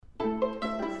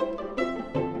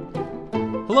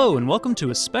Hello, and welcome to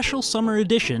a special summer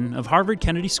edition of Harvard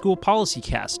Kennedy School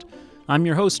PolicyCast. I'm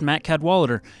your host, Matt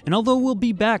Cadwallader, and although we'll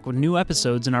be back with new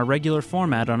episodes in our regular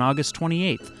format on August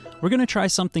 28th, we're going to try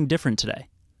something different today.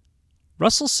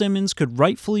 Russell Simmons could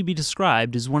rightfully be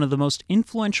described as one of the most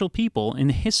influential people in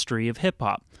the history of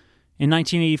hip-hop. In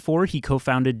 1984, he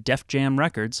co-founded Def Jam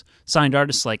Records, signed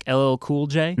artists like LL Cool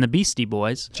J and the Beastie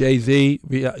Boys. Jay-Z,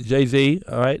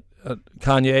 all right?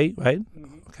 Kanye, right?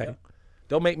 Okay.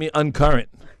 Don't make me uncurrent.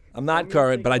 I'm not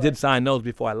current, but I did sign those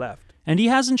before I left. And he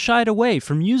hasn't shied away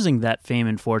from using that fame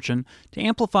and fortune to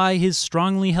amplify his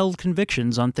strongly held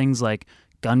convictions on things like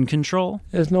gun control.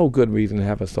 There's no good reason to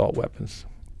have assault weapons.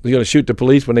 You're going to shoot the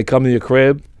police when they come to your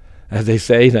crib, as they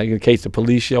say, like in case the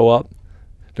police show up,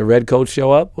 the redcoats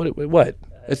show up? What?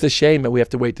 It's a shame that we have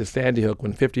to wait to Sandy Hook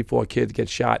when 54 kids get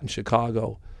shot in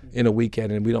Chicago in a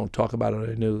weekend and we don't talk about it on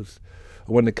the news.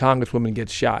 Or when the congresswoman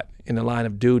gets shot in the line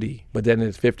of duty, but then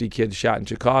there's 50 kids shot in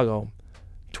Chicago,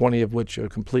 20 of which are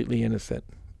completely innocent,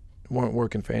 weren't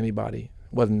working for anybody.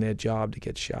 It wasn't their job to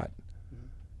get shot.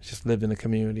 Just lived in a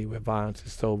community where violence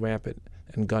is so rampant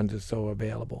and guns are so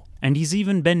available. And he's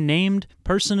even been named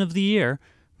Person of the Year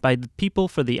by the People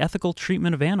for the Ethical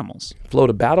Treatment of Animals.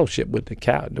 Float a battleship with the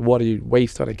cow, the water you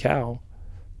waste on a cow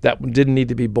that didn't need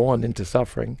to be born into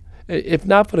suffering. If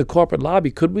not for the corporate lobby,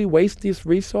 could we waste the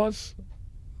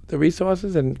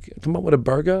resources and come up with a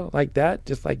burger like that,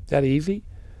 just like that easy?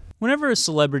 Whenever a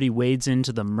celebrity wades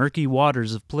into the murky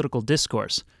waters of political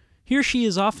discourse, he or she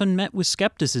is often met with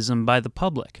skepticism by the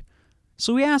public.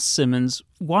 So we asked Simmons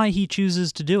why he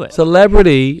chooses to do it.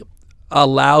 Celebrity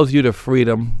allows you the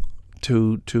freedom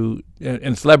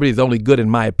and celebrity is only good, in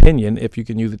my opinion, if you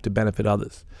can use it to benefit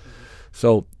others.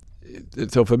 So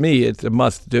for me, it's a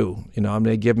must-do.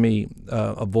 They give me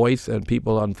a voice, and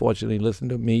people unfortunately listen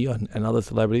to me and other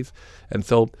celebrities. And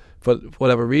so, for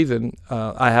whatever reason,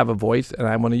 I have a voice, and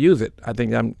I want to use it. I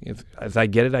think as I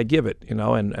get it, I give it.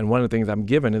 And one of the things I'm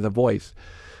given is a voice,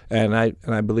 and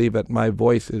I believe that my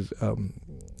voice is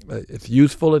it's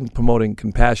useful in promoting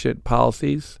compassionate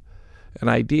policies and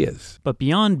ideas. But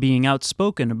beyond being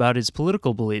outspoken about his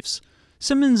political beliefs,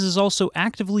 Simmons has also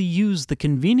actively used the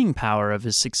convening power of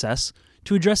his success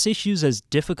to address issues as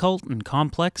difficult and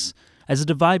complex as a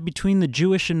divide between the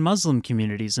Jewish and Muslim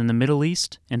communities in the Middle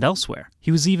East and elsewhere.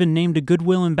 He was even named a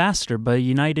Goodwill Ambassador by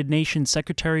United Nations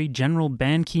Secretary General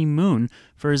Ban Ki-moon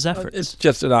for his efforts. It's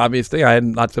just an obvious thing. I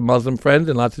had lots of Muslim friends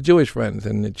and lots of Jewish friends,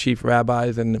 and the chief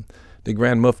rabbis and the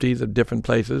grand muftis of different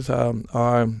places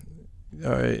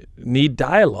need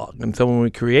dialogue. And so when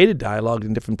we created dialogue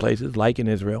in different places, like in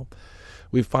Israel,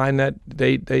 we find that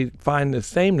they find the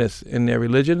sameness in their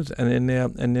religions and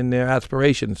in their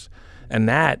aspirations, and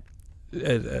that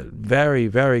is a very,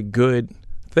 very good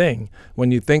thing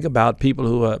when you think about people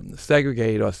who are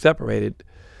segregated or separated.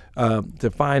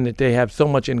 To find that they have so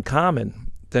much in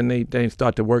common, then they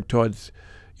start to work towards,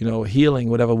 healing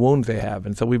whatever wounds they have.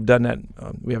 And so we've done that.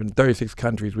 We have in 36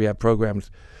 countries. We have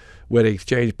programs where they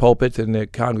exchange pulpits and their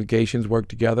congregations work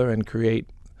together and create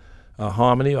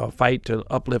harmony or fight to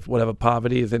uplift whatever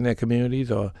poverty is in their communities,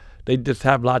 or they just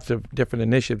have lots of different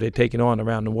initiatives they're taking on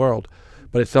around the world.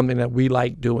 But it's something that we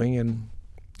like doing, and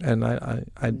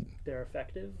they're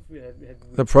effective?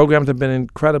 The programs have been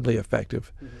incredibly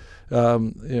effective.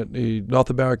 Mm-hmm. The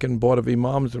North American Board of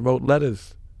Imams wrote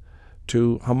letters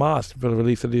to Hamas for the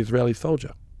release of the Israeli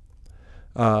soldier.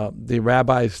 The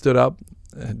rabbis stood up,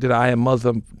 did I Am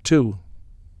Muslim too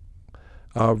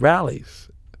rallies,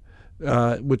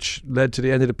 which led to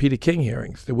the end of the Peter King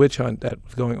hearings, the witch hunt that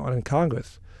was going on in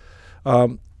Congress.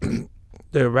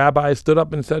 The rabbis stood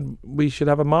up and said we should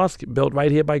have a mosque built right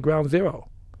here by Ground Zero.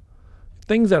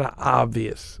 Things that are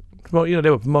obvious. They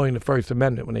were promoting the First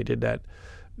Amendment when they did that.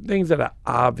 Things that are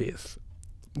obvious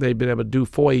they've been able to do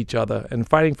for each other, and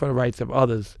fighting for the rights of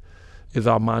others is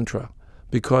our mantra,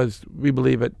 because we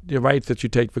believe that the rights that you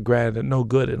take for granted are no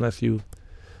good unless you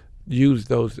use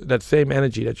that same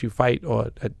energy that you fight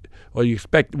or you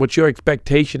expect, what your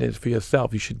expectation is for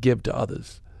yourself, you should give to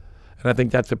others. And I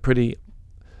think that's a pretty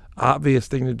obvious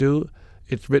thing to do.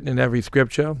 It's written in every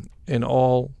scripture, and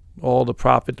all the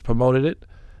prophets promoted it,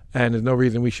 and there's no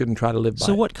reason we shouldn't try to live by it.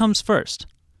 So what comes first,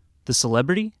 the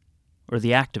celebrity or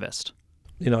the activist?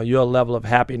 Your level of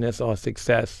happiness or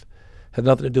success has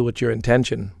nothing to do with your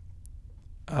intention,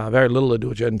 very little to do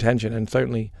with your intention, and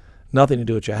certainly nothing to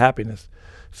do with your happiness.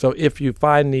 So if you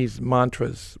find these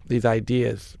mantras, these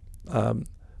ideas,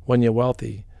 when you're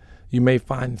wealthy, you may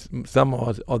find some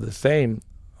or the same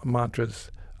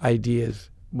mantras, ideas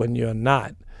when you're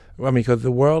not. Because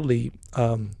the worldly,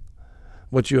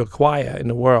 what you acquire in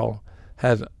the world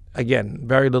has, again,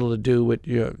 very little to do with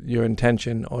your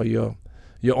intention or your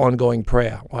your ongoing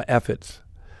prayer or efforts.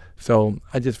 So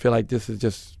I just feel like this is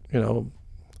just,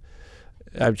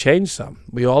 I've changed some.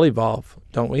 We all evolve,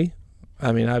 don't we?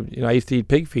 I mean, I used to eat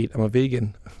pig feet. I'm a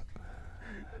vegan.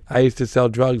 I used to sell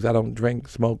drugs. I don't drink,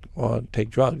 smoke, or take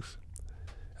drugs.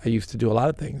 I used to do a lot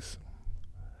of things.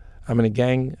 I'm in a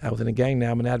gang. I was in a gang.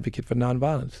 Now I'm an advocate for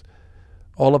nonviolence.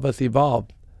 All of us evolve.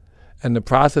 And the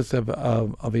process of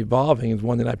evolving is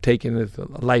one that I've taken as a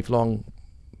lifelong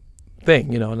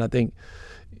thing, and I think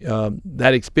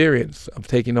that experience of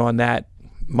taking on that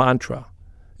mantra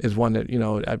is one that,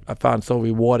 I found so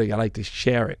rewarding. I like to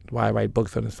share it, why I write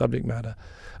books on the subject matter.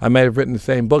 I may have written the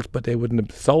same books, but they wouldn't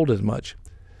have sold as much.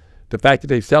 The fact that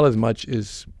they sell as much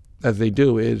as they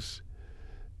do is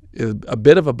a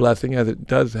bit of a blessing, as it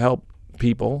does help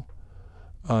people.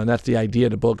 And that's the idea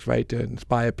of the books, right, to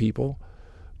inspire people.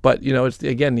 But, it's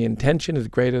again, the intention is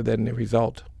greater than the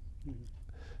result.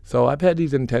 So I've had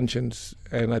these intentions,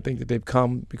 and I think that they've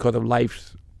come because of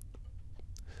life's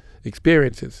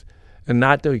experiences, and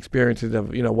not the experiences of,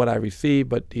 what I receive,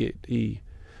 but the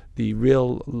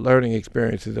real learning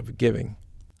experiences of giving.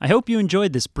 I hope you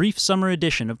enjoyed this brief summer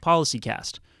edition of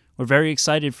PolicyCast. We're very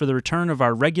excited for the return of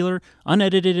our regular,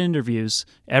 unedited interviews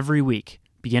every week,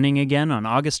 beginning again on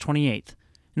August 28th.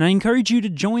 And I encourage you to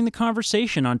join the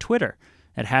conversation on Twitter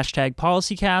at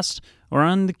 #PolicyCast or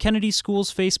on the Kennedy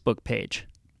School's Facebook page.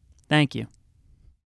 Thank you.